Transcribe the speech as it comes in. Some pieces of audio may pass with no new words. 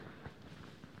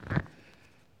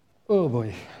Oh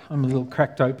boy, I'm a little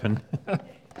cracked open.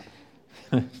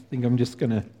 I think I'm just going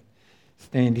to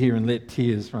stand here and let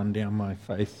tears run down my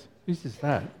face. Whose is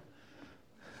that?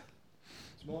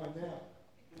 It's mine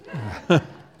now.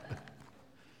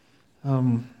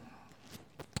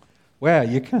 Wow,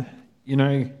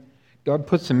 God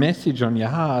puts a message on your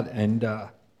heart and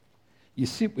you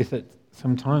sit with it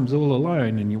sometimes all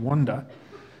alone and you wonder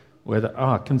whether,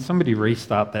 can somebody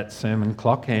restart that sermon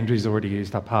clock? Andrew's already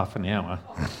used up half an hour.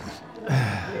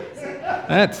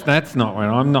 That's not when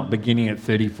I'm not beginning at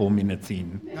 34 minutes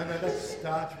in. No, that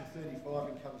starts with 35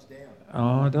 and comes down.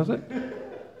 Oh, does it?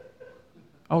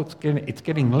 Oh, it's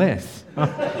getting less.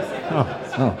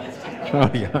 Yeah.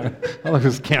 I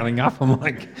was counting up. I'm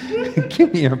like,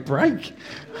 give me a break.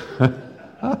 All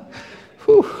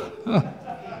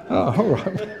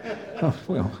right.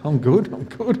 Well, I'm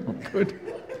good.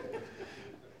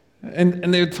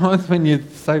 And there are times when you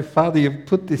say, Father, you've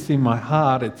put this in my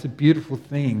heart. It's a beautiful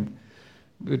thing.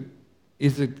 But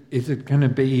is it going to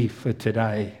be for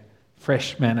today?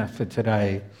 Fresh manna for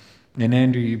today? And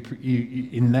Andrew, you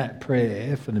in that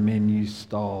prayer for the men, you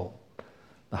stole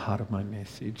the heart of my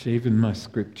message, even my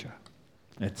scripture.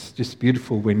 It's just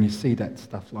beautiful when you see that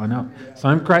stuff line up. So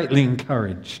I'm greatly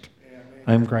encouraged.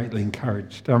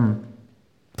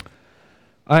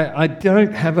 I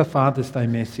don't have a Father's Day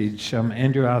message.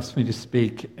 Andrew asked me to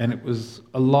speak, and it was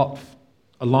a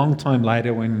long time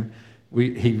later when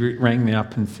he rang me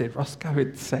up and said, Roscoe,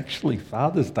 it's actually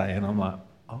Father's Day. And I'm like,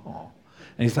 oh.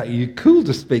 And he's like, are you cool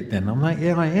to speak then? I'm like,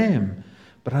 yeah, I am.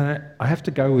 But I have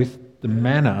to go with the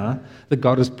manner that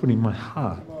God has put in my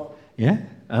heart. Yeah?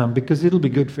 Because it'll be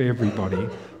good for everybody,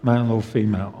 male or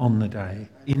female, on the day,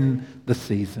 in the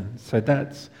season. So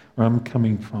that's where I'm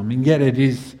coming from. And yet it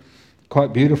is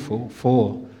quite beautiful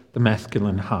for the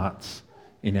masculine hearts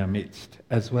in our midst,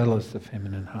 as well as the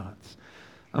feminine hearts.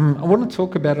 I want to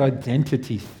talk about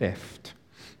identity theft.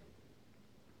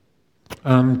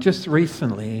 Just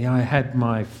recently, I had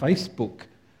my Facebook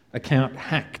account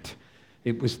hacked.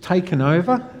 It was taken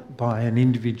over by an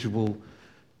individual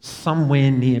somewhere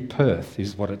near Perth,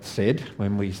 is what it said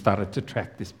when we started to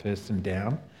track this person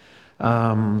down.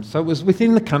 So it was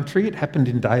within the country. It happened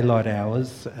in daylight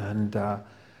hours, and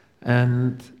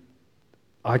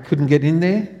I couldn't get in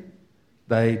there.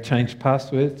 They changed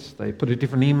passwords. They put a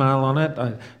different email on it.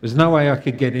 There was no way I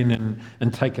could get in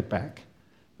and take it back.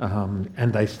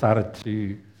 And they started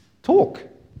to talk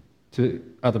to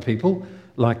other people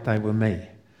like they were me.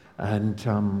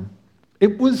 And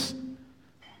it was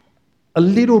a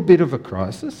little bit of a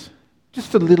crisis,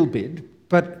 just a little bit.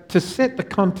 But to set the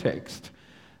context,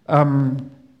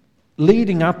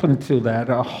 leading up until that,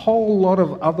 a whole lot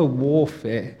of other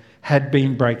warfare had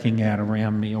been breaking out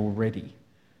around me already.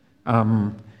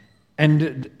 And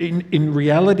in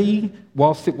reality,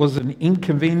 whilst it was an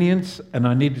inconvenience and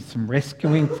I needed some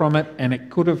rescuing from it, and it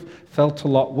could have felt a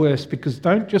lot worse, because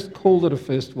don't just call it a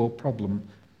first world problem.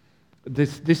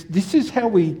 This is how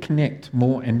we connect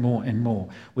more and more and more.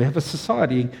 We have a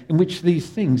society in which these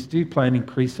things do play an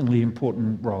increasingly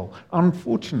important role.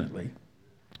 Unfortunately,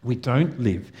 we don't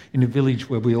live in a village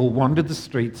where we all wander the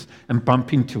streets and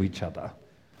bump into each other.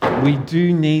 We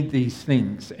do need these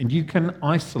things, and you can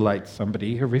isolate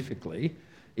somebody horrifically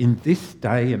in this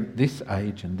day and this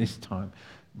age and this time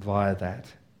via that.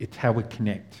 It's how we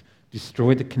connect.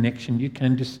 Destroy the connection, you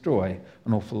can destroy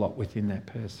an awful lot within that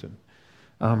person.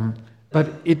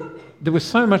 But there was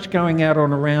so much going out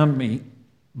on around me,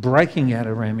 breaking out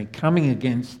around me, coming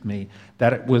against me,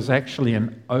 that it was actually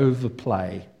an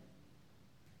overplay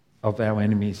of our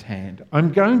enemy's hand.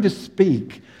 I'm going to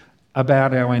speak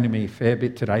about our enemy a fair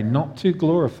bit today, not to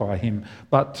glorify him,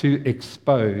 but to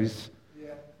expose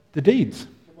the deeds.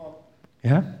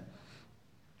 Yeah?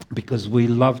 Because we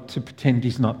love to pretend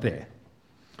he's not there.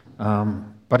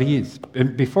 But he is.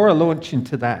 And before I launch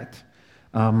into that,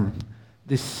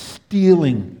 this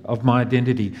stealing of my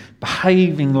identity,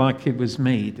 behaving like it was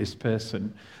me, this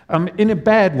person, in a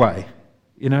bad way.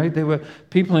 You know, there were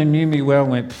people who knew me well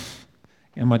went,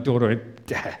 and my daughter went,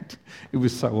 Dad, it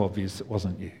was so obvious it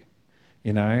wasn't you.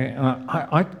 You know, and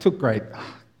I took great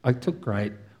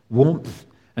warmth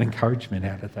and encouragement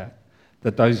out of that.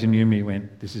 That those who knew me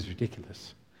went, this is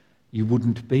ridiculous. You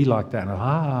wouldn't be like that. And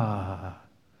I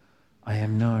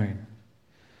am known.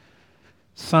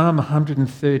 Psalm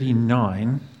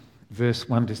 139, verse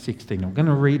 1 to 16. I'm going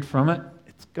to read from it.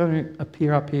 It's going to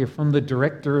appear up here from the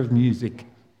director of music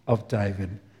of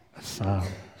David, a psalm.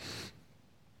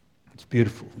 It's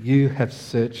beautiful. You have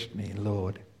searched me,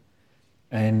 Lord,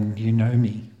 and you know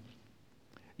me.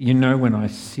 You know when I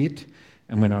sit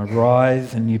and when I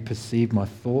rise, and you perceive my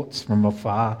thoughts from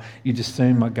afar. You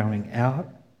discern my going out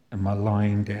and my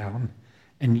lying down,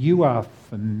 and you are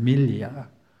familiar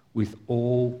with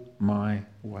all my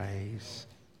ways.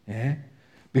 Yeah?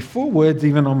 Before words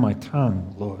even on my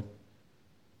tongue, Lord,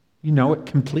 you know it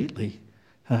completely.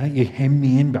 You hem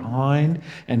me in behind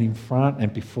and in front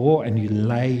and before, and you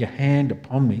lay your hand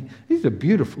upon me. These are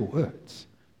beautiful words.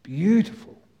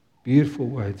 Beautiful, beautiful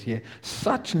words, yeah.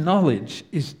 Such knowledge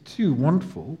is too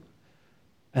wonderful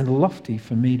and lofty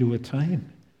for me to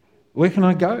attain. Where can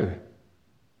I go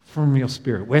from your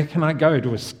spirit? Where can I go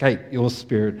to escape your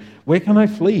spirit? Where can I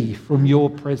flee from your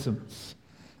presence?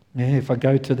 Yeah, if I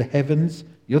go to the heavens,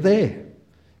 you're there.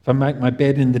 If I make my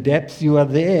bed in the depths, you are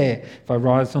there. If I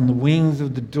rise on the wings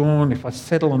of the dawn, if I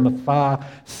settle on the far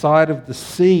side of the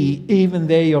sea, even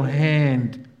there your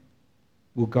hand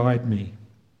will guide me.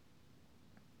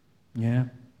 Yeah?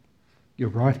 Your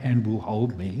right hand will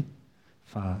hold me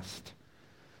fast.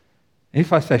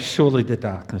 If I say, surely the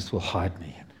darkness will hide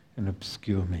me and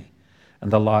obscure me, and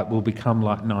the light will become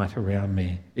like night around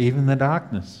me, even the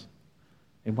darkness,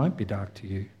 it won't be dark to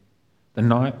you. The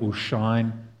night will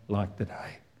shine like the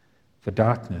day. For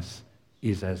darkness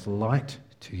is as light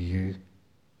to you.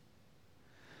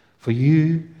 For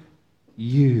you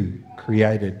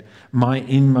created my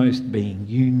inmost being.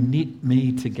 You knit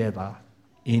me together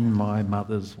in my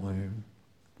mother's womb.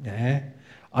 Yeah?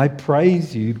 I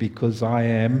praise you because I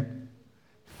am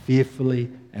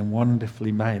fearfully and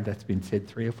wonderfully made. That's been said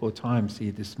 3 or 4 times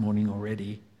here this morning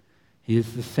already.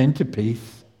 Here's the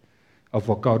centerpiece of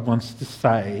what God wants to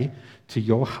say to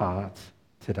your heart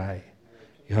today.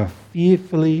 You are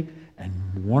fearfully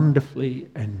and wonderfully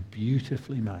and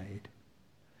beautifully made.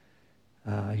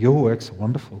 Your works are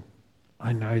wonderful.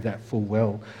 I know that full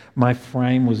well. My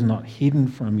frame was not hidden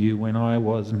from you when I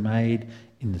was made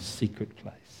in the secret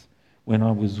place, when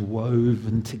I was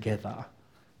woven together,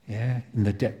 yeah, in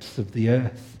the depths of the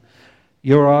earth.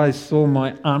 Your eyes saw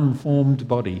my unformed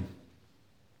body.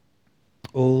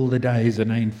 All the days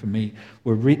ordained for me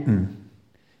were written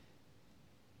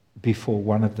before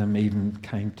one of them even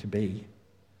came to be.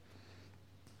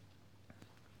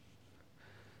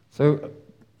 So,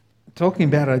 talking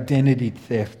about identity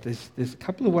theft, there's a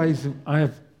couple of ways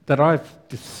that I've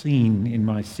seen in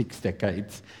my 6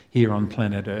 decades here on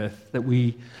planet Earth that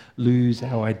we lose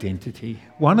our identity.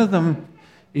 One of them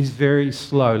is very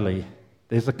slowly.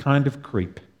 There's a kind of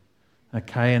creep,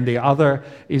 okay? And the other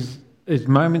is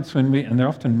moments when and there are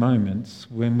often moments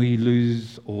when we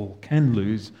lose or can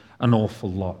lose an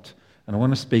awful lot. And I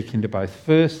want to speak into both.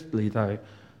 Firstly, though,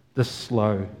 the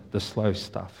slow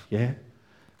stuff, yeah?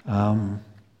 And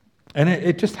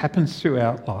it just happens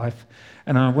throughout life.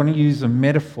 And I want to use a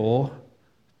metaphor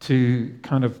to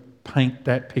kind of paint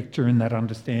that picture and that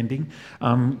understanding.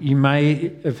 You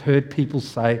may have heard people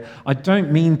say, I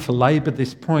don't mean to labour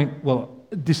this point. Well,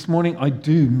 this morning I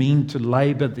do mean to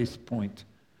labour this point.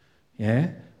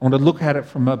 Yeah? I want to look at it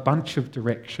from a bunch of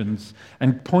directions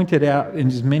and point it out in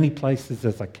as many places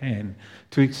as I can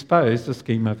to expose the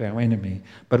scheme of our enemy,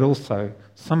 but also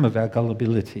some of our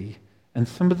gullibility and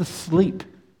some of the sleep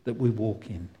that we walk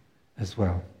in as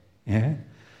well. Yeah?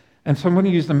 And so I'm going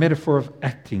to use the metaphor of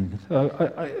acting.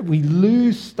 We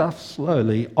lose stuff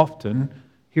slowly, often,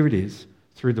 here it is,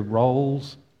 through the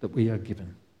roles that we are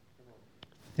given.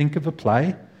 Think of a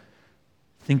play.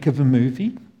 Think of a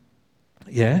movie.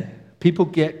 Yeah? People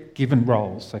get given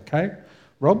roles, okay?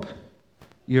 Rob,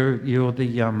 you're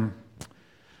the,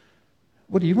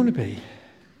 what do you want to be?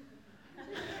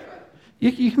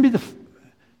 You can be the...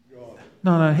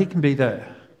 No, he can be the...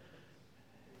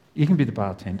 You can be the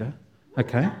bartender,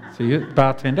 okay? So you're the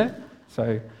bartender.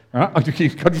 So, all right,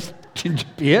 you've got this ginger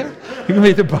beer. You can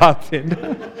be the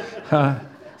bartender.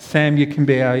 Sam, you can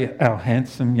be our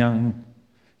handsome young,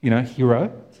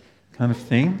 hero kind of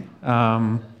thing.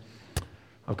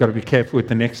 I've got to be careful with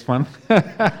the next one. There's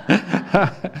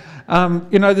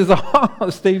a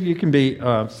whole... Steve, you can be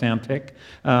sound tech.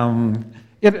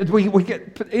 We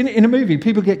get in a movie,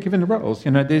 people get given the roles.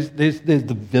 There's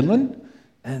the villain,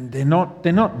 and they're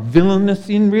not villainous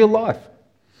in real life.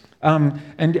 And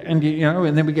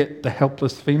then we get the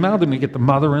helpless female, then we get the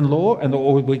mother-in-law,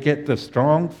 or we get the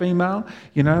strong female,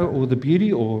 or the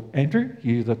beauty, or Andrew,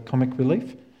 you the comic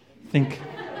relief. Think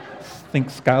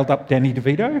scaled up Danny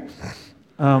DeVito.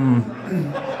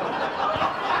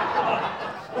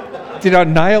 Did I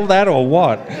nail that or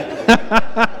what?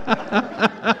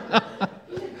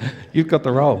 You've got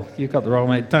the role. You've got the role,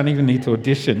 mate. Don't even need to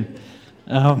audition.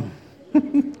 And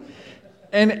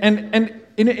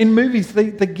in movies,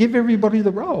 they give everybody the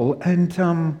role, and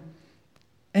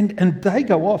they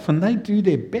go off and they do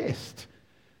their best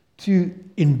to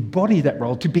embody that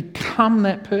role, to become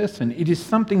that person. It is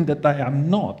something that they are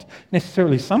not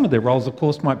necessarily. Some of their roles, of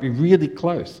course, might be really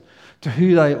close to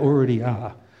who they already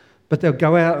are, but they'll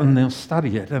go out and they'll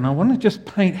study it. And I want to just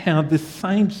paint how this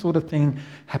same sort of thing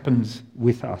happens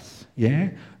with us, yeah?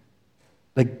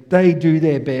 They do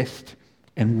their best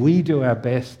and we do our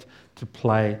best to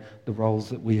play the roles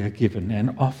that we are given.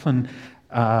 And often,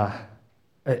 I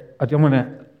don't want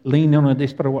to lean on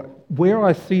this, but where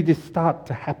I see this start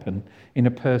to happen in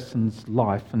a person's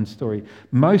life and story,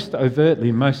 most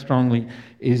overtly, most strongly,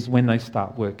 is when they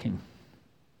start working.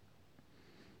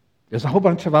 There's a whole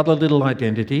bunch of other little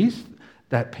identities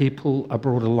that people are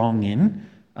brought along in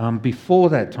before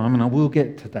that time, and I will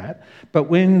get to that. But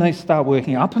when they start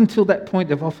working, up until that point,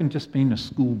 they've often just been a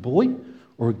schoolboy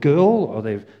or a girl, or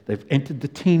they've entered the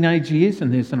teenage years,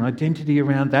 and there's an identity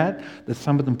around that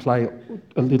some of them play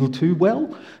a little too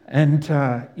well. And,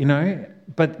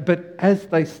 but as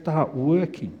they start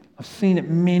working, I've seen it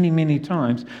many, many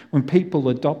times, when people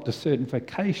adopt a certain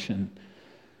vocation,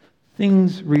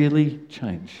 things really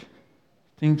change.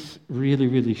 Things really,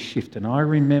 really shift. And I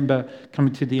remember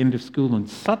coming to the end of school and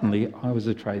suddenly I was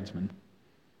a tradesman.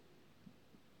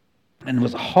 And there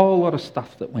was a whole lot of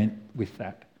stuff that went with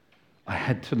that. I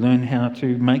had to learn how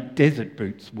to make desert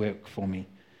boots work for me.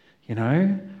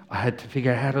 I had to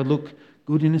figure out how to look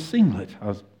good in a singlet. I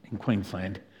was in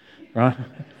Queensland, right?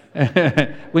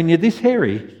 When you're this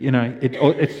hairy,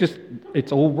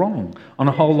 it's all wrong on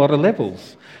a whole lot of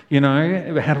levels. How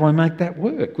do I make that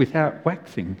work without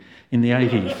waxing in the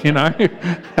 80s,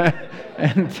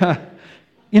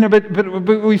 And, but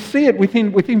we see it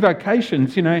within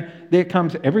vocations, there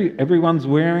comes everyone's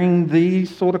wearing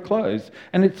these sort of clothes,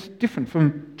 and it's different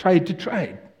from trade to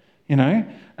trade,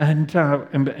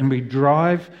 and we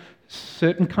drive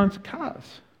certain kinds of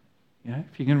cars.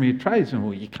 If you're going to be a tradesman,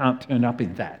 well, you can't turn up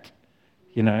in that.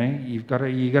 You've got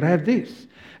to have this,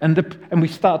 and we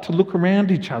start to look around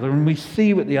each other, and we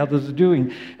see what the others are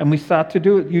doing, and we start to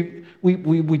do it.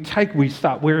 We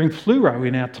start wearing fluoro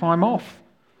in our time off.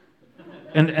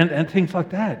 And things like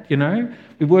that, and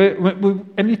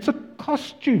it's a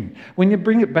costume. When you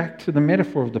bring it back to the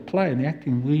metaphor of the play and the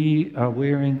acting, we are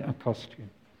wearing a costume,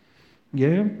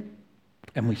 yeah?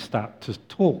 And we start to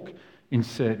talk in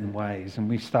certain ways, and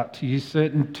we start to use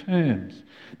certain terms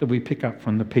that we pick up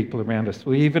from the people around us.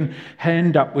 We even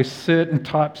end up with certain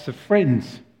types of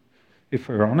friends, if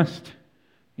we're honest.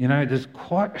 There's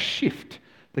quite a shift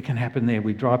that can happen there.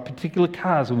 We drive particular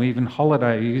cars, and we even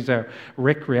holiday, use our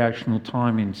recreational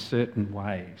time in certain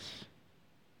ways.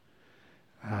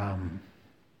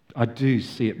 I do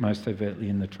see it most overtly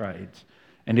in the trades.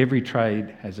 And every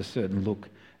trade has a certain look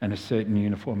and a certain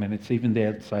uniform. And it's even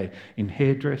there, say, in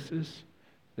hairdressers.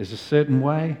 There's a certain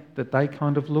way that they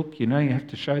kind of look. You have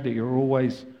to show that you're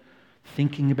always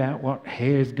thinking about what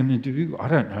hair is going to do. I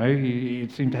don't know. You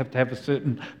seem to have a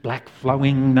certain black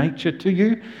flowing nature to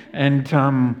you, and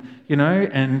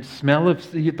and smell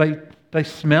of they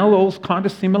smell all kind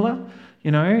of similar.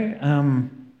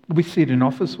 We see it in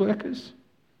office workers.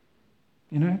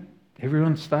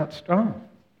 Everyone starts. Oh,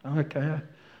 okay. I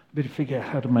better figure out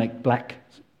how to make black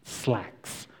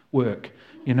slacks work.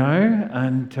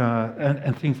 And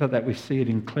things like that. We see it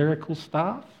in clerical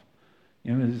staff.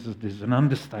 There's an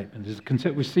understatement. There's a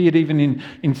concept. We see it even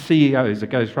in CEOs. It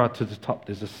goes right to the top.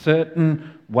 There's a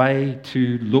certain way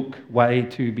to look, way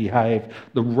to behave.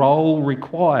 The role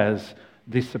requires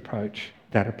this approach,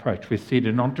 that approach. We see it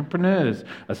in entrepreneurs,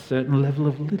 a certain level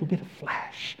of a little bit of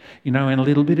flash, and a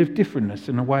little bit of differentness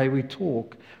in the way we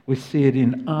talk. We see it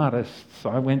in artists.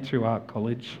 I went through art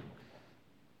college,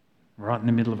 right in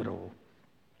the middle of it all.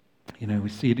 We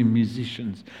see it in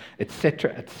musicians,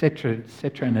 etc., etc.,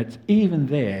 etc. And it's even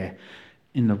there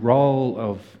in the role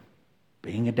of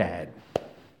being a dad.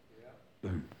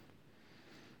 Boom.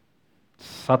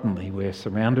 Suddenly we're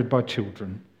surrounded by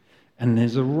children, and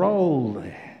there's a role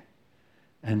there.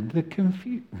 And the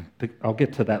confusion, I'll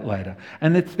get to that later.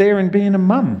 And it's there in being a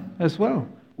mum as well.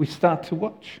 We start to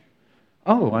watch.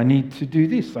 Oh, I need to do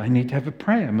this. I need to have a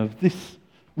pram of this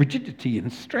rigidity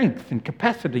and strength and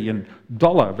capacity and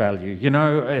dollar value,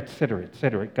 et cetera, et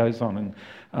cetera. It goes on.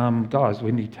 And guys,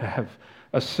 we need to have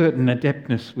a certain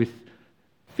adeptness with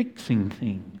fixing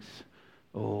things,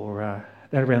 or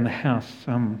that around the house.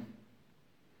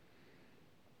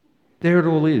 There it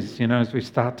all is, as we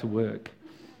start to work.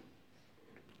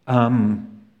 Now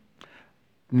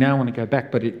I want to go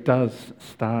back, but it does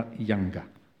start younger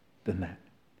than that.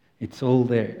 It's all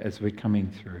there as we're coming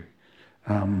through.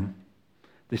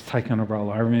 This take on a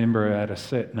role. I remember at a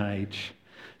certain age,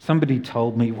 somebody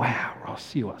told me, "Wow,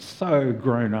 Ross, you are so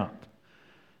grown up."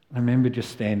 I remember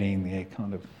just standing there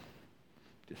kind of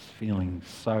just feeling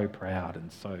so proud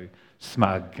and so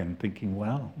smug and thinking,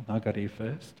 well, I got here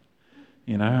first.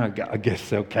 You know, I guess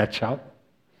they'll catch up.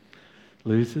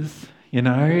 Losers, you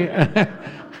know.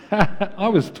 I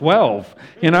was 12,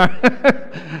 you know.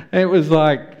 It was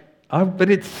like, but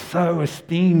it so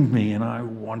esteemed me, and I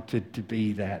wanted to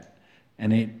be that.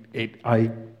 And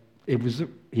it was,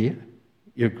 yeah,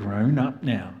 you're grown up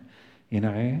now, you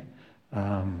know.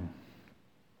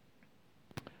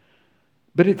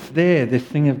 But it's there, this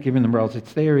thing of giving them roles.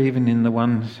 It's there even in the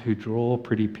ones who draw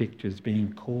pretty pictures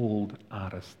being called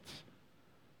artists.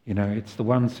 You know, it's the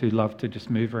ones who love to just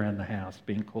move around the house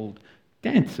being called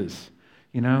dancers.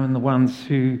 You know, and the ones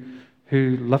who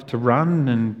love to run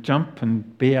and jump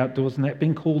and be outdoors and that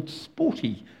being called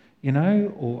sporty, you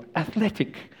know, or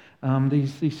athletic.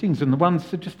 These things. And the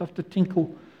ones that just love to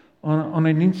tinkle on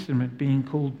an instrument being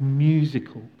called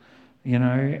musical. You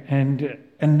know, and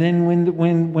then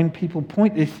when people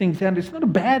point these things out, it's not a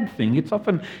bad thing. It's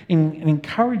often an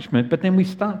encouragement. But then we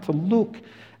start to look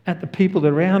at the people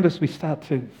around us. We start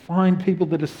to find people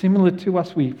that are similar to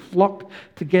us. We flock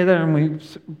together and we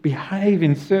behave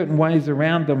in certain ways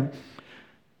around them.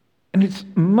 And it's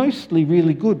mostly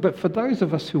really good. But for those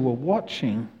of us who are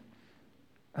watching,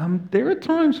 there are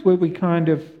times where we kind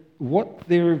of, what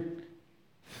they're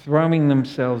throwing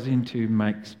themselves into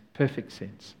makes perfect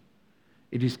sense.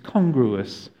 It is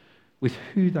congruous with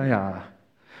who they are.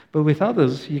 But with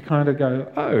others, you kind of go,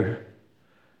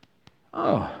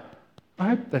 oh, I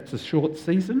hope that's a short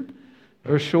season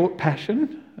or a short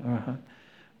passion. I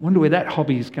wonder where that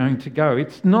hobby is going to go.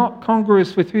 It's not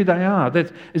congruous with who they are.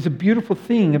 There's a beautiful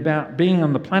thing about being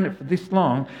on the planet for this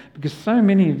long, because so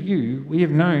many of you we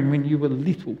have known when you were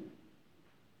little,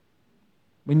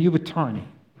 when you were tiny,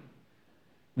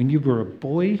 when you were a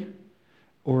boy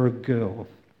or a girl.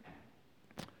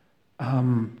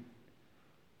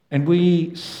 And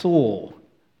we saw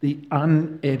the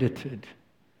unedited,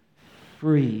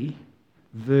 free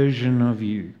version of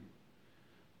you,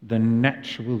 the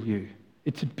natural you.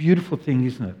 It's a beautiful thing,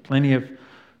 isn't it? Plenty of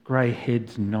grey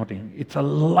heads nodding. It's a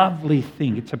lovely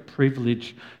thing. It's a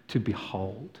privilege to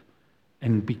behold.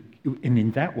 And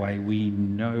in that way, we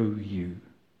know you.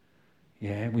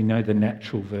 Yeah, we know the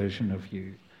natural version of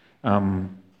you.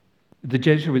 The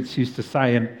Jesuits used to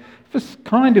say, and for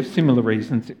kind of similar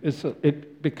reasons,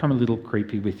 it become a little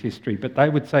creepy with history, but they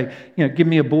would say, you know, give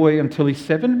me a boy until he's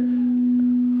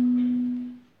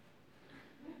 7,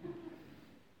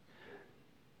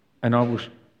 and I will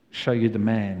show you the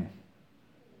man.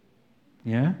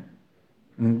 Yeah?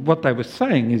 And what they were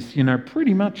saying is, you know,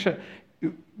 pretty much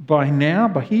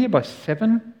by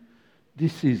 7,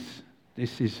 this is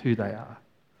who they are.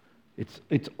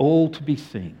 It's all to be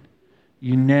seen.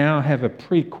 You now have a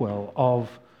prequel of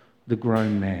the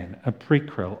grown man, a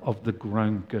prequel of the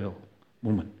grown girl,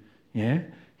 woman. Yeah?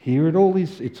 Here it all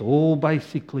is. It's all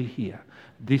basically here.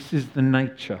 This is the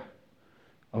nature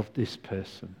of this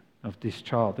person, of this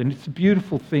child. And it's a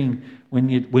beautiful thing when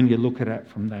you look at it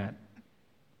from that.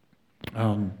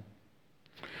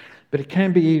 But it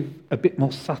can be a bit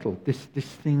more subtle, this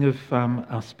thing of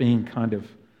us being kind of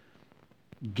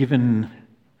given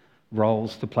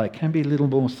roles to play. It can be a little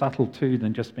more subtle too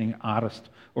than just being an artist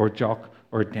or a jock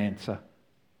or a dancer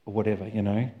or whatever, you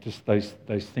know, just those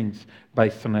things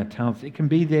based on our talents. It can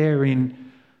be there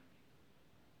in,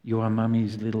 you are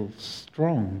mummy's little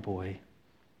strong boy,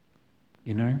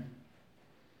 you know,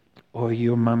 or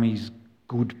your mummy's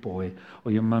good boy,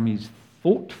 or your mummy's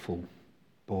thoughtful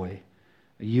boy.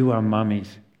 You are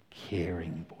mummy's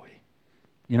caring boy,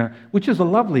 you know, which is a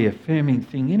lovely affirming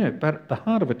thing in it, but the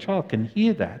heart of a child can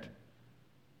hear that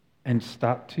and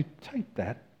start to take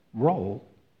that role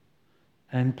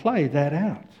and play that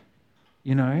out,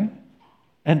 you know.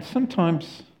 And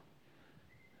sometimes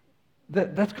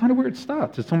that's kind of where it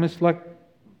starts. It's almost like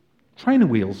trainer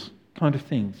wheels kind of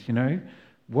things, you know.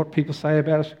 What people say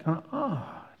about us, kind of,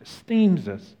 it esteems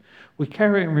us. We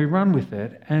carry it and we run with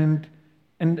it, and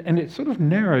it sort of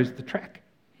narrows the track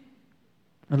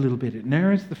a little bit. It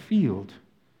narrows the field.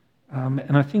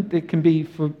 And I think there can be,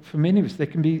 for many of us, there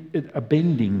can be a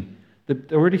bending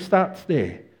that already starts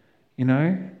there, you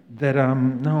know, that,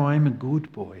 no, I'm a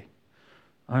good boy.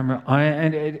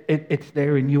 It's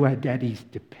there in you are daddy's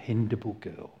dependable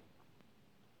girl,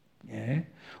 yeah,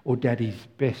 or daddy's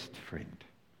best friend,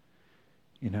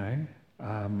 you know,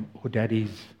 or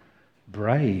daddy's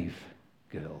brave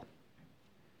girl.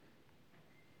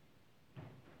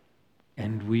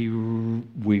 And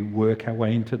we work our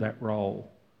way into that role.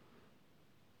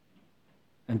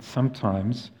 And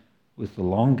sometimes, with the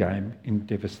long game, in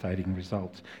devastating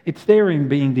results. It's there in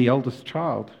being the eldest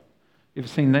child. You've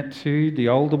seen that too? The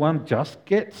older one just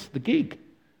gets the gig.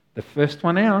 The first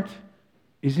one out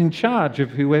is in charge of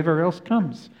whoever else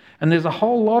comes. And there's a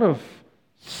whole lot of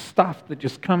stuff that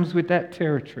just comes with that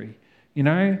territory, you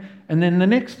know? And then the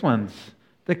next ones,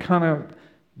 they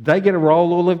get a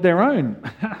role all of their own.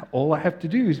 All I have to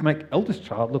do is make eldest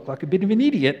child look like a bit of an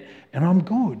idiot and I'm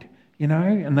good, you know?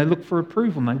 And they look for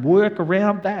approval and they work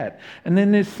around that. And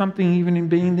then there's something even in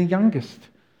being the youngest,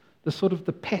 the sort of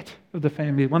the pet of the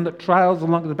family, one that trails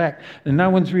along at the back and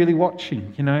no one's really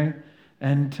watching, you know?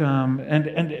 And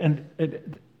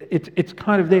it's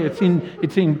kind of there. It's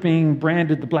in being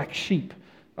branded the black sheep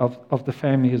of the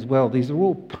family as well. These are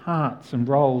all parts and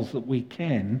roles that we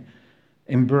can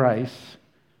embrace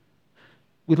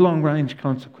with long-range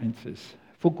consequences,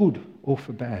 for good or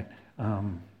for bad.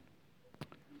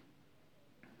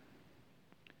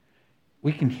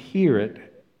 We can hear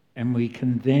it and we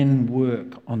can then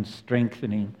work on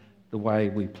strengthening the way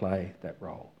we play that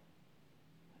role.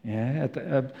 Yeah,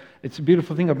 it's a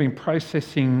beautiful thing. I've been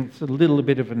processing, it's a little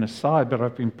bit of an aside, but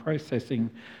I've been processing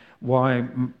why,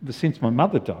 since my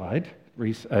mother died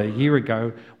a year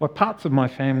ago, why parts of my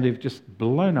family have just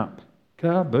blown up.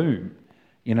 Kaboom.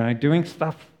 You know, doing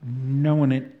stuff no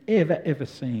one had ever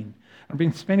seen. I've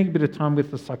been spending a bit of time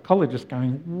with the psychologist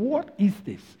going, what is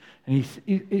this? And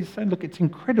he's saying, look, it's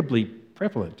incredibly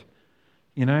prevalent.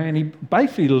 You know, and he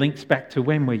basically links back to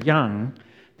when we're young.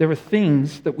 There are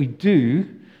things that we do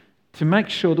to make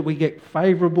sure that we get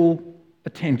favourable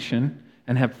attention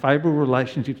and have favourable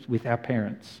relationships with our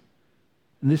parents.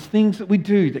 And there's things that we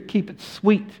do that keep it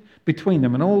sweet between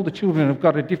them. And all the children have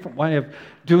got a different way of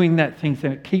doing that thing,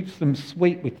 and it keeps them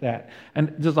sweet with that.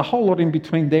 And there's a whole lot in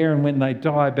between there and when they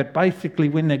die, but basically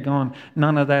when they're gone,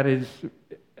 none of that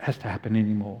has to happen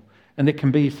anymore. And there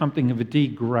can be something of a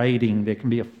degrading, there can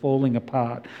be a falling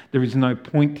apart. There is no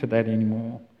point to that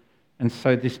anymore. And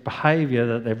so this behaviour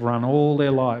that they've run all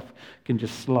their life can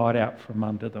just slide out from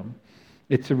under them.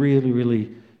 It's a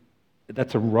really,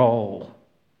 that's a role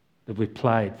that we've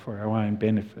played for our own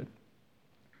benefit.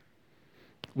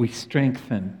 We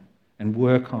strengthen and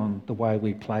work on the way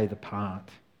we play the part.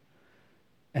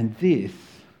 And this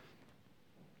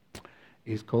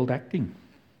is called acting.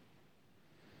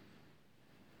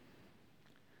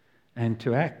 And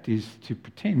to act is to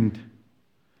pretend.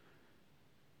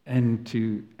 And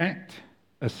to act,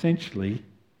 essentially,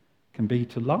 can be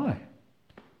to lie.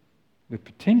 We're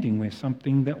pretending we're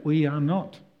something that we are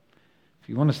not. If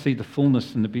you want to see the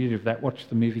fullness and the beauty of that, watch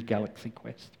the movie Galaxy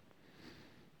Quest.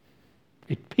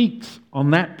 It peaks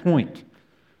on that point.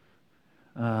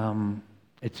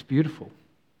 It's beautiful.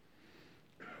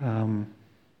 And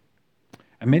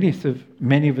many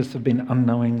of us have been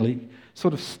unknowingly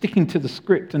sort of sticking to the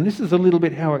script. And this is a little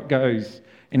bit how it goes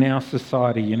in our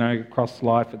society, you know, across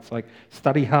life. It's like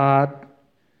study hard,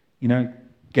 you know,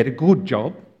 get a good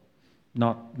job,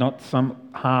 not some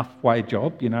halfway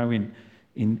job, you know,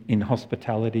 in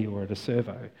hospitality or at a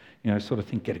servo. You know, sort of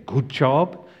think, get a good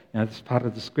job, you know, that's part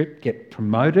of the script, get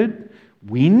promoted,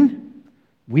 win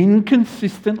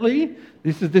consistently.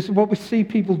 This is what we see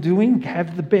people doing,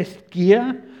 have the best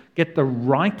gear, get the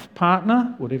right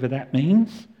partner, whatever that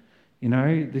means. You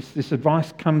know, this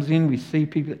advice comes in, we see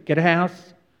people get a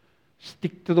house,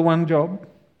 stick to the one job,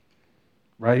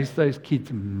 raise those kids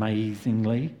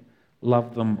amazingly,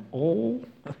 love them all,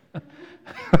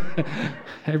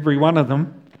 every one of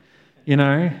them, you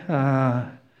know,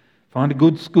 find a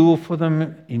good school for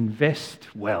them, invest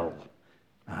well,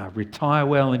 retire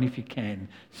well, and if you can,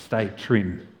 stay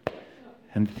trim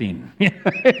and thin.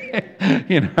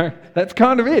 You know, that's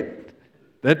kind of it.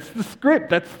 That's the script,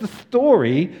 that's the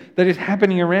story that is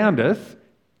happening around us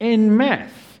en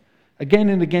masse. Again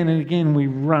and again and again, we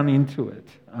run into it.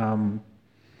 And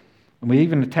we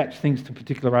even attach things to a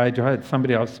particular age. I had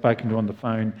somebody I've spoken to on the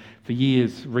phone for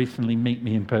years recently meet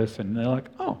me in person. And they're like,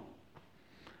 oh,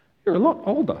 you're a lot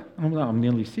older. And I'm like, I'm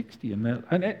nearly 60.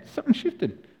 And something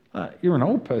shifted. You're an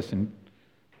old person.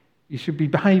 You should be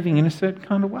behaving in a certain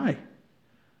kind of way.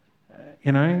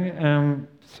 You know,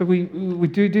 so we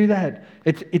do that.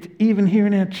 It's even here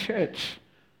in our church.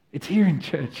 It's here in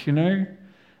church, you know.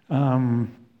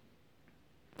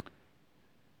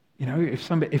 You know, if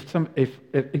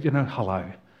you know,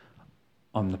 hello,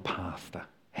 I'm the pastor.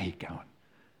 How you going?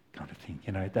 Kind of thing.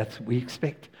 You know, that's what we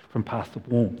expect from pastor,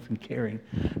 warmth and caring.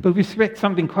 But we expect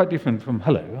something quite different from,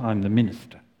 hello, I'm the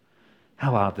minister.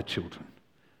 How are the children?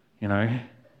 You know,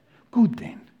 good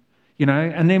then. You know,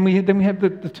 and then we have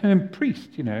the term priest.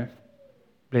 You know,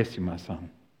 bless you, my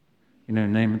son. You know,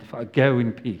 name of the Father, go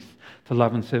in peace to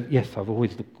love and serve. Yes, I've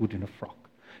always looked good in a frock.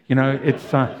 You know,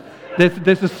 it's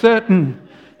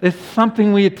there's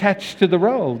something we attach to the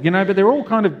role, you know, but they're all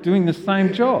kind of doing the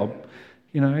same job,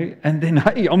 and then,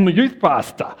 hey, I'm the youth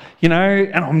pastor, and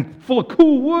I'm full of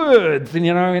cool words, and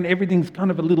everything's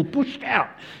kind of a little pushed out,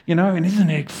 and isn't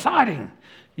it exciting,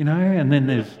 and then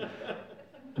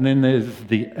there's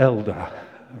the elder,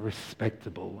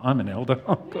 respectable. I'm an elder.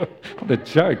 What a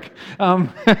joke. And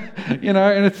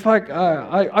it's like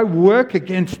I work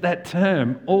against that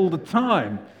term all the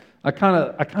time. I kind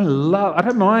of love, I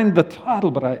don't mind the title,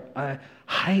 but I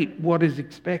hate what is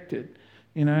expected,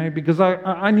 because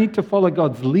I need to follow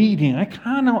God's leading. I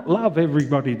cannot love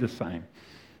everybody the same,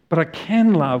 but I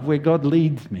can love where God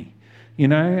leads me,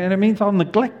 and it means I'll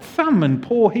neglect some and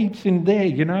pour heaps in there,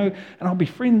 and I'll be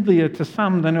friendlier to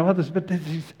some than others, but there's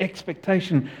this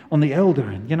expectation on the elder,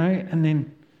 and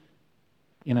then,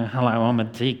 hello, I'm a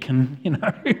deacon,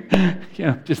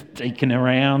 just deacon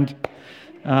around.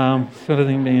 Sort of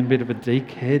thing, being a bit of a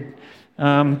deekhead.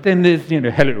 Then there's,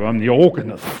 hello, I'm the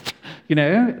organist.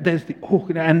 There's the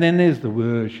organist, and then there's the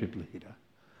worship leader.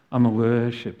 I'm a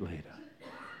worship leader.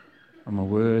 I'm a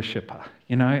worshipper.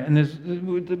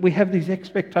 And we have these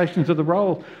expectations of the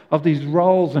role, of these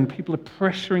roles, and people are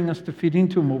pressuring us to fit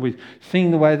into them, or we're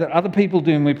seeing the way that other people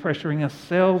do, and we're pressuring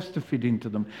ourselves to fit into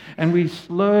them, and we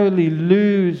slowly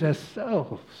lose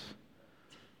ourselves.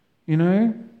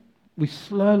 We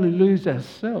slowly lose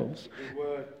ourselves.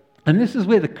 And this is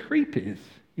where the creep is,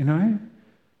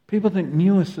 People think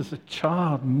knew us as a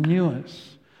child, knew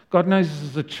us. God knows us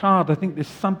as a child. I think there's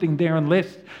something there.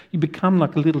 Unless you become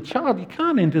like a little child, you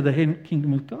can't enter the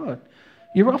kingdom of God.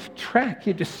 You're off track.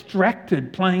 You're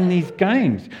distracted playing these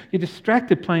games. You're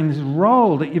distracted playing this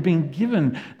role that you've been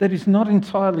given that is not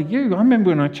entirely you. I remember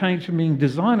when I changed from being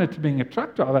designer to being a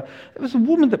truck driver, there was a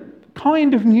woman that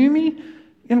kind of knew me.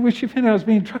 When she found out I was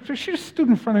being a truck driver, she just stood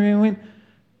in front of me and went,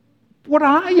 "What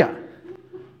are you?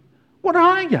 What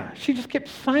are you?" She just kept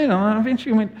saying it. And I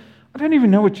eventually went, "I don't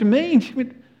even know what you mean." She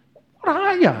went, "What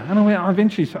are you?" And I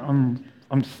eventually said,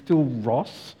 I'm still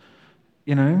Ross,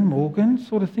 Morgan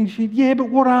sort of thing. She said, "Yeah, but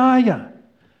what are you?"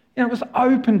 It was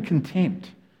open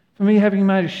contempt for me having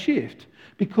made a shift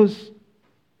because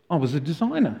I was a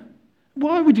designer.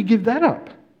 Why would you give that up?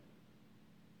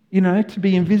 To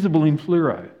be invisible in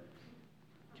fluoro.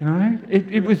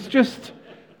 It was just,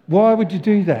 why would you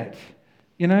do that?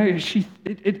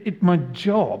 My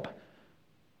job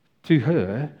to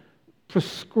her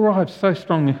prescribed so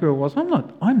strongly who I was. I'm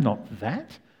not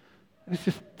that. It was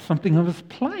just something I was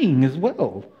playing as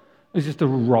well. It was just a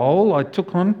role I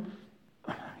took on,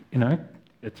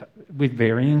 with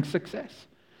varying success.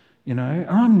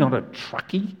 I'm not a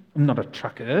truckie. I'm not a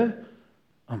trucker.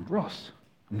 I'm Ross.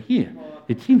 I'm here.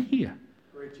 It's in here.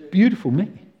 Beautiful me.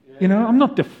 I'm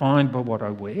not defined by what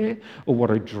I wear or what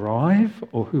I drive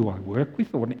or who I work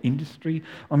with or what industry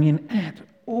I'm in at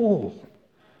all.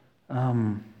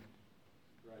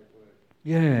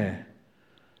 Yeah.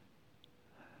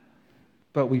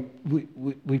 But we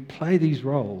play these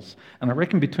roles, and I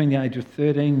reckon between the age of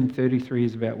 13 and 33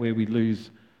 is about where we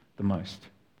lose the most.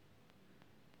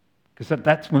 Because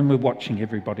that's when we're watching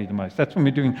everybody the most. That's when we're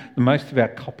doing the most of our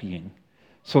copying.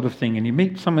 Sort of thing, and you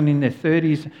meet someone in their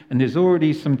 30s and there's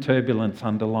already some turbulence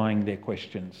underlying their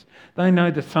questions. They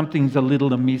know that something's a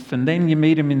little amiss, and then you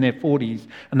meet them in their 40s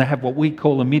and they have what we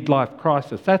call a midlife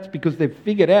crisis. That's because they've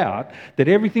figured out that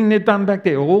everything they've done back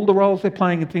there, all the roles they're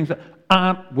playing and things that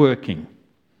aren't working.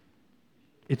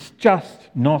 It's just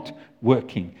not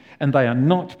working, and they are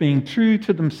not being true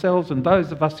to themselves, and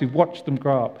those of us who watch them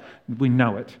grow up, we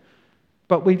know it.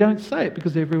 But we don't say it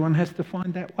because everyone has to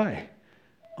find that way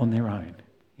on their own.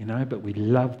 But we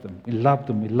love them. We love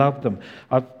them. We love them.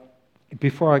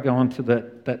 Before I go on to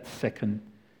that second,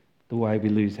 the way we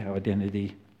lose our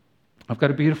identity, I've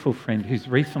got a beautiful friend who's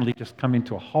recently just come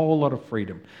into a whole lot of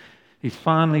freedom. He's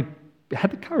finally had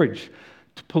the courage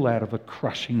to pull out of a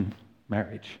crushing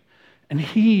marriage. And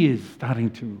he is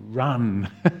starting to run.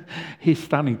 He's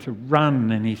starting to run,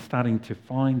 and he's starting to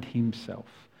find himself.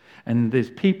 And there's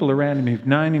people around him who've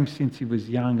known him since he was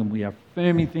young, and we are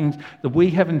affirming things that we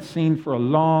haven't seen for a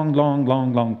long, long,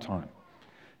 long, long time.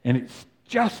 And it's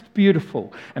just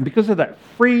beautiful. And because of that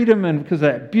freedom and because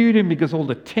of that beauty and because all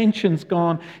the tension's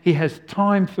gone, he has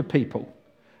time for people.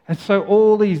 And so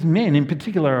all these men in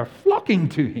particular are flocking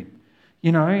to him,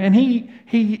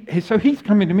 and so he's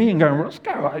coming to me and going,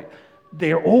 "Roscoe,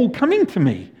 they're all coming to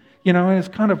me," and it's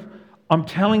kind of, I'm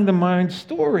telling them my own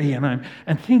story and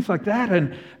things like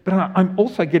that, but I'm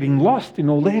also getting lost in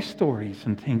all their stories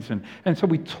and things, and so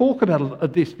we talk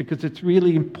about this because it's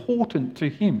really important to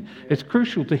him. It's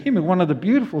crucial to him, and one of the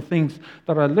beautiful things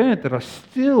that I learned that I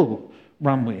still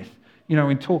run with,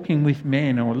 in talking with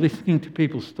men or listening to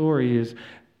people's story is,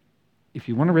 if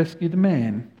you want to rescue the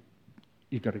man,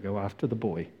 you've got to go after the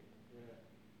boy.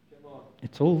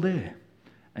 It's all there.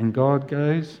 And God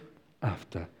goes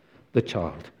after the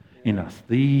child in us,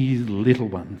 these little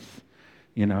ones,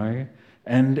 you know.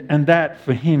 And that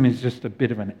for him is just a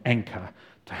bit of an anchor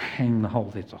to hang the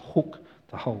whole, there's a hook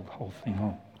to hold the whole thing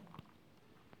on.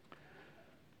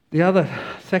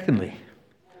 Secondly,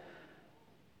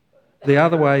 the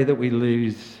other way that we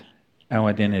lose our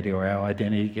identity, or our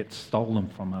identity gets stolen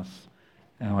from us,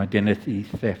 our identity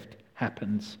theft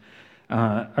happens,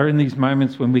 are in these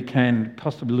moments when we can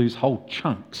possibly lose whole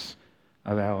chunks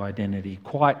of our identity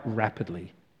quite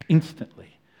rapidly,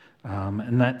 instantly.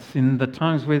 And that's in the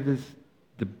times where there's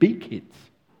the big hits,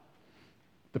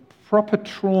 the proper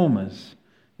traumas,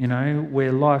 you know,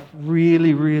 where life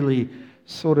really, really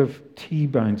sort of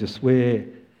T-bones us, where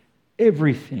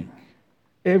everything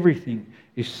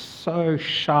is so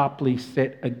sharply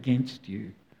set against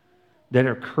you that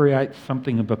it creates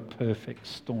something of a perfect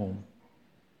storm.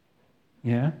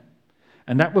 Yeah?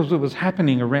 And that was what was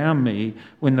happening around me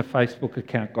when the Facebook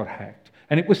account got hacked.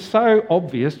 And it was so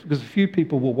obvious because a few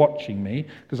people were watching me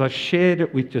because I shared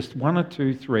it with just one or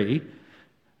two, three,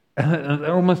 and they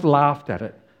almost laughed at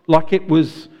it. Like it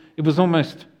was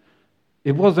almost,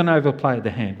 it was an overplay of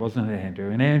the hand, wasn't it, Andrew?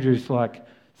 And Andrew's like,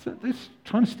 so they're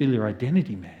trying to steal your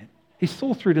identity, man. He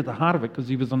saw through to the heart of it because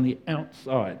he was on the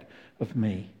outside of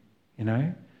me, you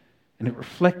know? And it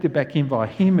reflected back in by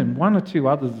him and one or two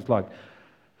others. It's like,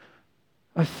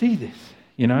 I see this,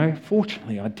 you know.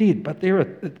 Fortunately, I did. But there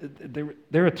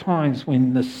are times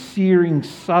when the searing,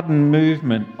 sudden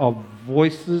movement of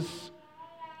voices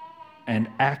and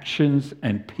actions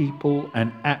and people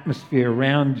and atmosphere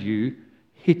around you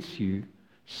hits you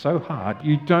so hard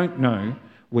you don't know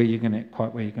where you're going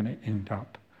to end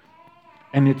up.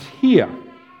 And it's here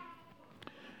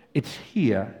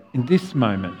in this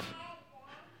moment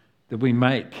that we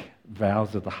make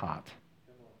vows of the heart.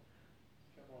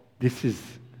 This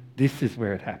is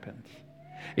where it happens.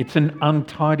 It's an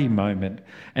untidy moment,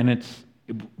 and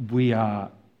we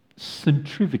are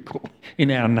centrifugal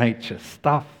in our nature.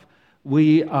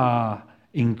 We are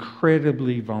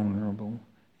incredibly vulnerable.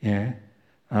 Yeah,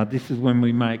 this is when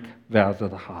we make vows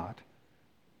of the heart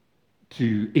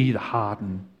to either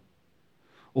harden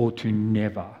or to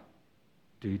never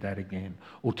do that again,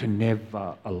 or to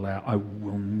never allow, I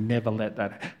will never let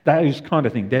that, those kind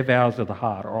of things, they're vows of the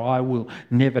heart, or I will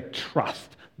never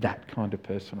trust that kind of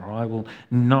person, or I will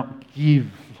not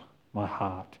give my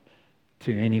heart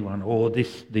to anyone, or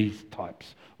these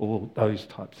types, or those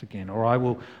types again, or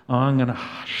I'm going to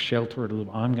shelter it a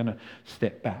little, I'm going to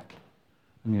step back.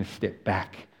 I'm going to step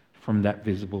back from that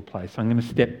visible place. I'm going to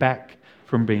step back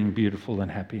from being beautiful and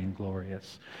happy and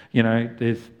glorious. You know,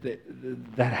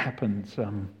 that happens.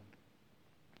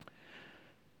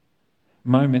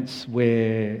 Moments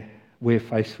where we're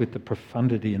faced with the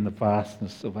profundity and the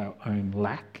vastness of our own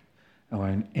lack, our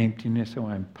own emptiness,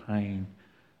 our own pain,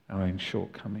 our own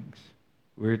shortcomings,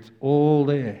 where it's all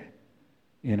there,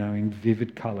 you know, in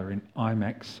vivid colour, in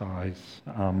IMAX size.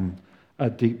 A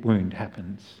deep wound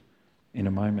happens in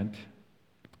a moment.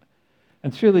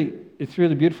 And it's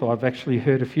really beautiful. I've actually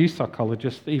heard a few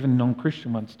psychologists, even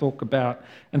non-Christian ones, talk about,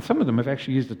 and some of them have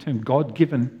actually used the term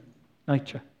God-given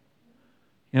nature.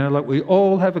 You know, like we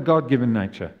all have a God-given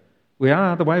nature. We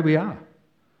are the way we are.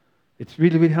 It's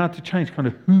really, really hard to change kind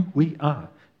of who we are.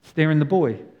 It's there in the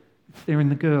boy. It's there in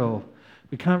the girl.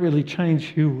 We can't really change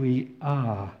who we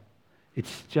are.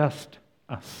 It's just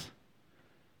us.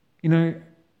 You know,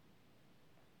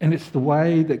 and it's the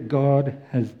way that God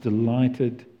has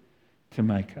delighted to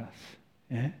make us.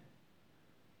 Yeah?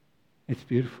 It's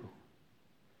beautiful.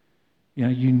 You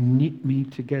know, you knit me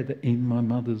together in my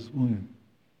mother's womb.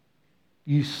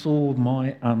 You saw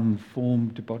my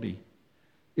unformed body.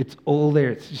 It's all there.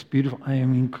 It's just beautiful. I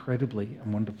am incredibly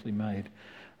and wonderfully made.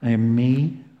 I am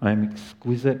me. I am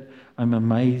exquisite. I'm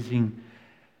amazing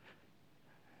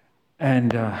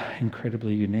and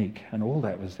incredibly unique. And all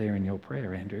that was there in your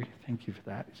prayer, Andrew. Thank you for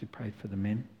that, as you prayed for the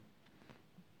men.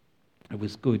 It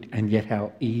was good, and yet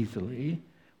how easily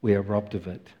we are robbed of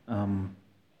it.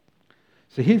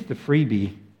 So here's the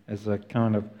freebie as I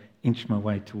kind of inch my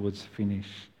way towards the finish.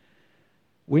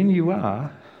 When you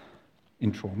are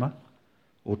in trauma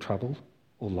or trouble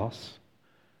or loss,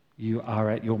 you are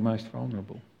at your most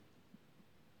vulnerable.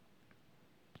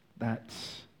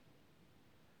 That's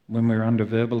when we're under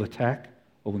verbal attack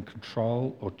or when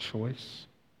control or choice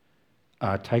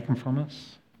are taken from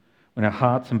us, when our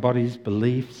hearts and bodies,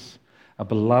 beliefs, our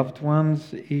beloved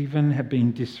ones even have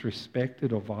been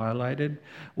disrespected or violated.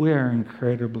 We are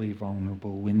incredibly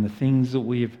vulnerable when the things that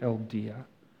we have held dear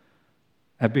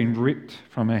have been ripped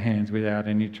from our hands without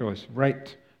any choice,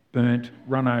 raped, burnt,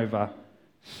 run over,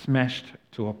 smashed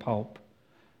to a pulp.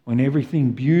 when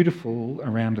everything beautiful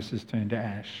around us has turned to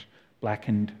ash,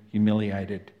 blackened,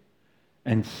 humiliated,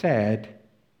 and sad,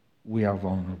 we are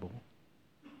vulnerable.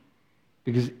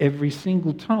 Because every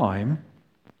single time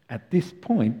at this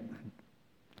point,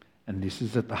 and this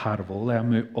is at the heart of all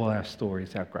our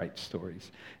stories, our great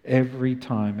stories, every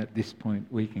time at this point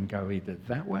we can go either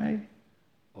that way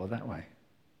or that way.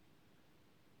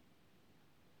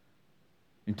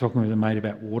 Been talking with a mate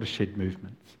about watershed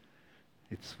movements.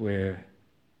 It's where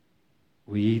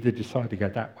we either decide to go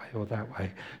that way or that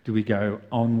way. Do we go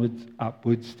onwards,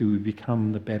 upwards? Do we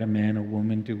become the better man or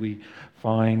woman? Do we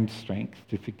find strength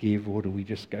to forgive, or do we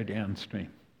just go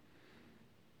downstream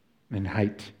and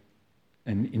hate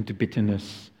and into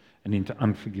bitterness and into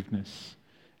unforgiveness,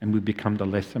 and we become the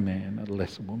lesser man or the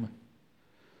lesser woman?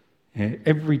 Yeah,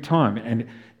 every time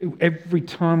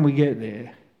we get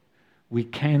there, we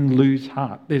can lose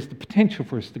heart. There's the potential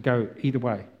for us to go either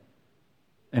way.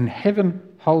 And heaven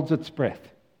holds its breath.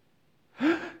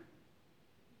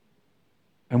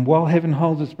 And while heaven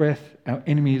holds its breath, our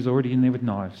enemy is already in there with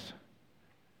knives.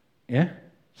 Yeah?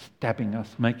 Stabbing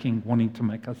us, wanting to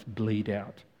make us bleed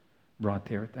out right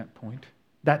there at that point.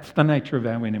 That's the nature of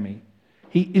our enemy.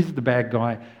 He is the bad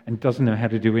guy and doesn't know how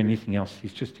to do anything else.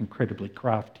 He's just incredibly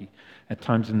crafty at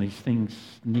times, and these things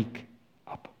sneak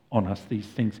up on us. These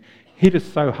things hit us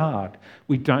so hard,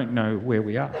 we don't know where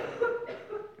we are.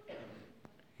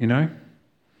 You know,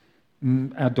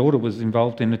 our daughter was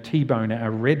involved in a T-bone, our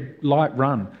red light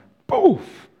run. Poof!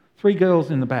 3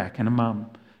 girls in the back and a mum.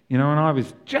 You know, and I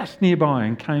was just nearby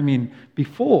and came in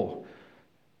before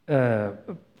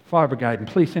fire brigade and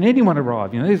police and anyone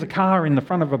arrived. You know, there's a car in the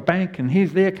front of a bank and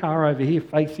here's their car over here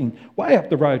facing way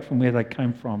up the road from where they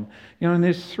came from. You know, and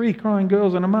there's 3 crying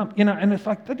girls and a mum. You know, and it's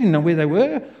like they didn't know where they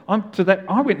were. I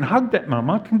went and hugged that mum,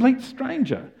 a complete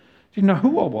stranger. Didn't know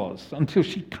who I was until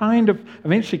she kind of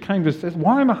eventually came to us and says,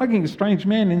 "Why am I hugging a strange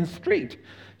man in the street?"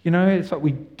 You know, it's like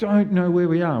we don't know where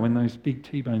we are when those big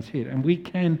T-bones hit. And we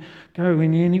can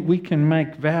we can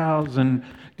make vows and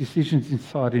decisions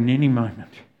inside in any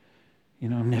moment. You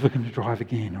know, I'm never going to drive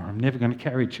again, or I'm never going to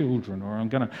carry children, or I'm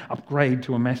going to upgrade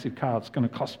to a massive car. It's going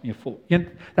to cost me a fortune. You know,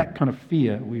 that kind of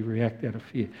fear, we react out of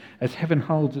fear. As heaven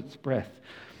holds its breath.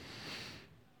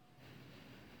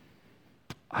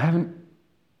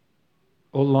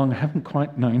 All along, I haven't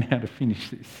quite known how to finish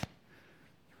this.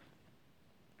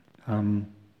 I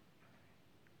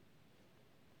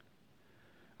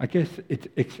guess it's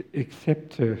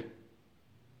except to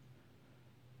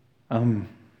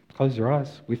close your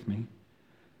eyes with me.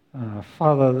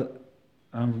 Father,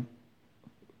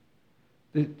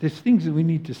 there's things that we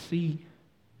need to see.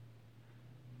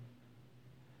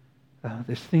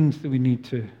 There's things that we need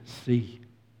to see.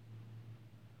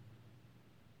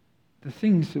 The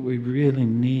things that we really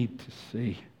need to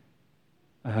see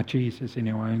are Jesus in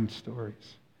our own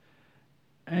stories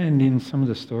and in some of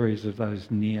the stories of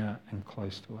those near and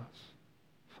close to us,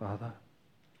 Father.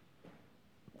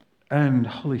 And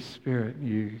Holy Spirit,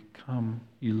 you come,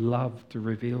 you love to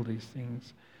reveal these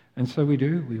things. And so we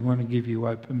do. We want to give you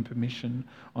open permission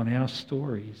on our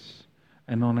stories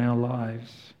and on our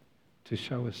lives to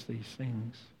show us these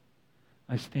things.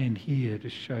 I stand here to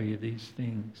show you these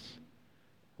things.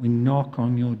 We knock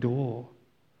on your door.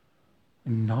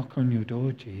 We knock on your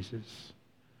door, Jesus.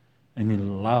 And you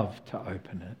love to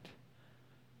open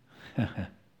it.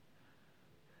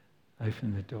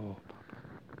 Open the door,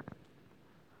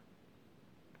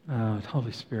 Papa.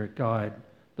 Holy Spirit, guide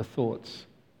the thoughts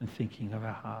and thinking of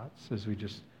our hearts as we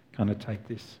just kind of take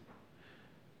this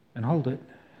and hold it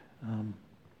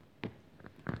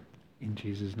in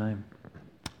Jesus' name.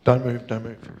 Don't move.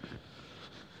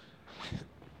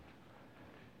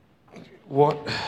 What